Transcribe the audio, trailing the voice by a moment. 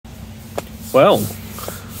Well,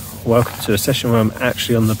 welcome to a session where I'm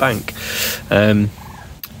actually on the bank.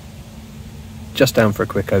 Just down for a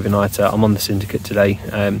quick overnighter. I'm on the Syndicate today.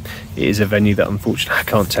 It is a venue that unfortunately I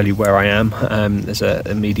can't tell you where I am. There's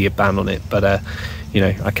a media ban on it, but you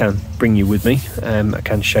know, I can bring you with me. I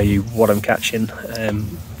can show you what I'm catching.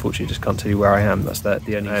 Unfortunately, just can't tell you where I am. That's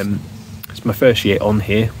the only. It's my first year on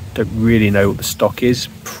here. Don't really know what the stock is.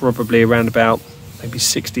 Probably around about maybe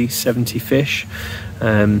 60, 70 fish.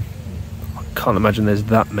 I can't imagine there's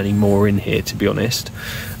that many more in here, to be honest.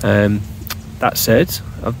 That said,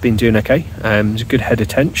 I've been doing okay. It's a good head of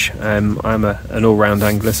tench. I'm an all-round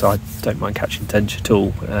angler, so I don't mind catching tench at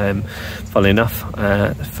all. Funnily enough,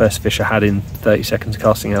 the first fish I had in 30 seconds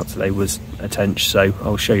casting out today was a tench, so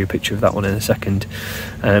I'll show you a picture of that one in a second.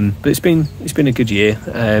 But it's been a good year.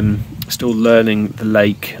 Still learning the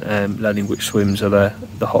lake, learning which swims are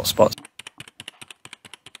the hot spots.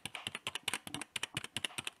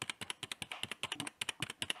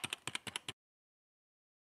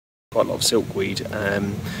 Quite a lot of silkweed.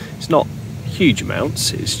 It's not huge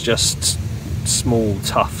amounts, it's just small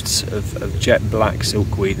tufts of jet black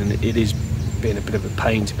silkweed, and it is being a bit of a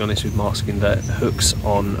pain, to be honest, with masking the hooks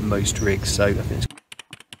on most rigs. So I think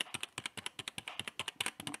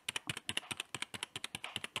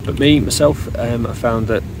but myself, I found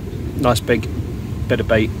that nice big bit of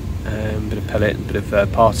bait, bit of pellet, bit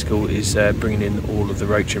of particle is bringing in all of the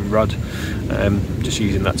roach and rudd. Just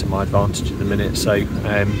using that to my advantage at the minute, so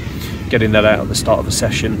getting that out at the start of a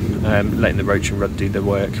session, letting the roach and rudd do their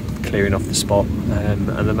work, clearing off the spot, and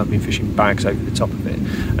then I've been fishing bags over the top of it.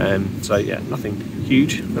 So yeah, nothing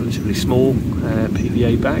huge, relatively small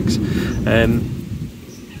PVA bags, and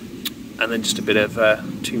then just a bit of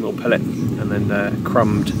 2 mil pellet, and then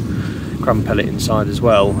crumb pellet inside as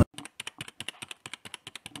well.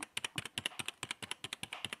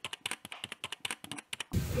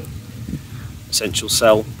 Essential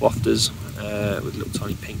cell wafters with a little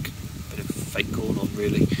tiny pink bit of fake corn on,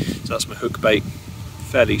 really. So that's my hook bait,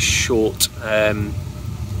 fairly short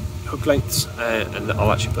hook lengths, and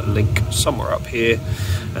I'll actually put a link somewhere up here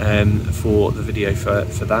for the video for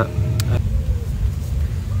that.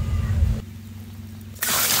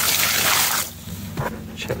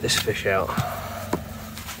 Check this fish out.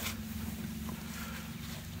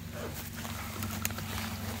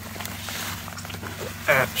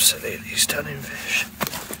 Absolutely stunning fish.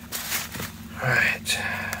 Right.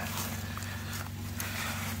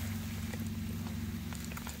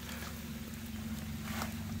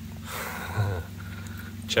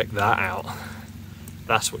 Check that out.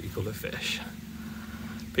 That's what you call a fish.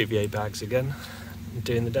 PVA bags again,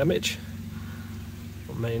 doing the damage.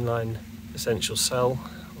 Mainline essential cell.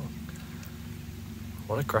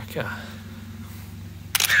 What a cracker.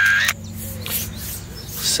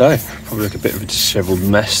 So, probably like a bit of a dishevelled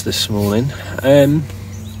mess this morning.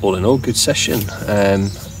 All in all, good session. I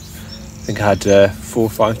think I had 4 or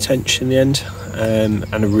 5 tench in the end, and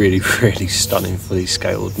a really stunning fully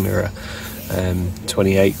scaled mirror,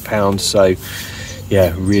 28 pounds. So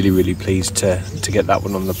yeah, really pleased to get that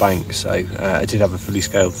one on the bank. So I did have a fully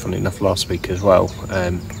scaled, funny enough, last week as well.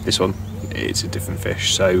 This one, it's a different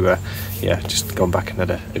fish, so yeah, just gone back and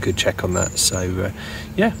had a good check on that. So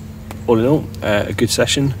yeah, all in all, a good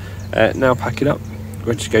session. Now packing up,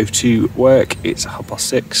 ready to go to work. It's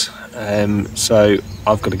 6:30, so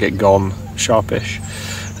I've got to get gone sharpish.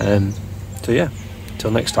 So yeah, till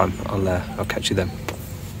next time, I'll catch you then.